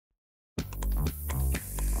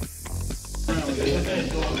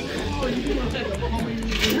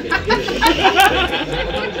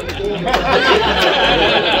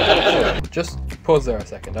Just pause there a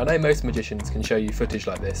second. I know most magicians can show you footage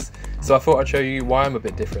like this, so I thought I'd show you why I'm a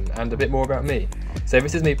bit different and a bit more about me. So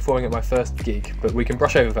this is me performing at my first gig, but we can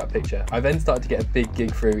brush over that picture. I then started to get a big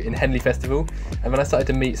gig through in Henley Festival, and then I started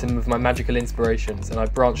to meet some of my magical inspirations, and I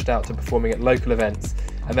branched out to performing at local events,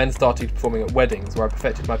 and then started performing at weddings, where I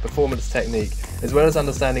perfected my performance technique, as well as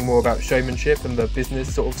understanding more about showmanship and the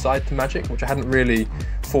business sort of side to magic, which I hadn't really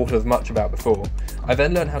thought of much about before. I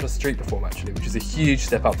then learned how to street perform actually, which is a huge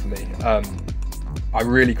step up for me. I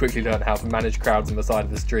really quickly learned how to manage crowds on the side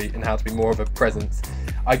of the street and how to be more of a presence.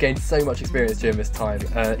 I gained so much experience during this time.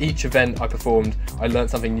 Each event I performed, I learned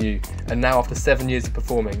something new, and now after 7 years of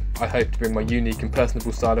performing, I hope to bring my unique and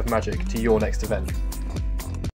personable style of magic to your next event.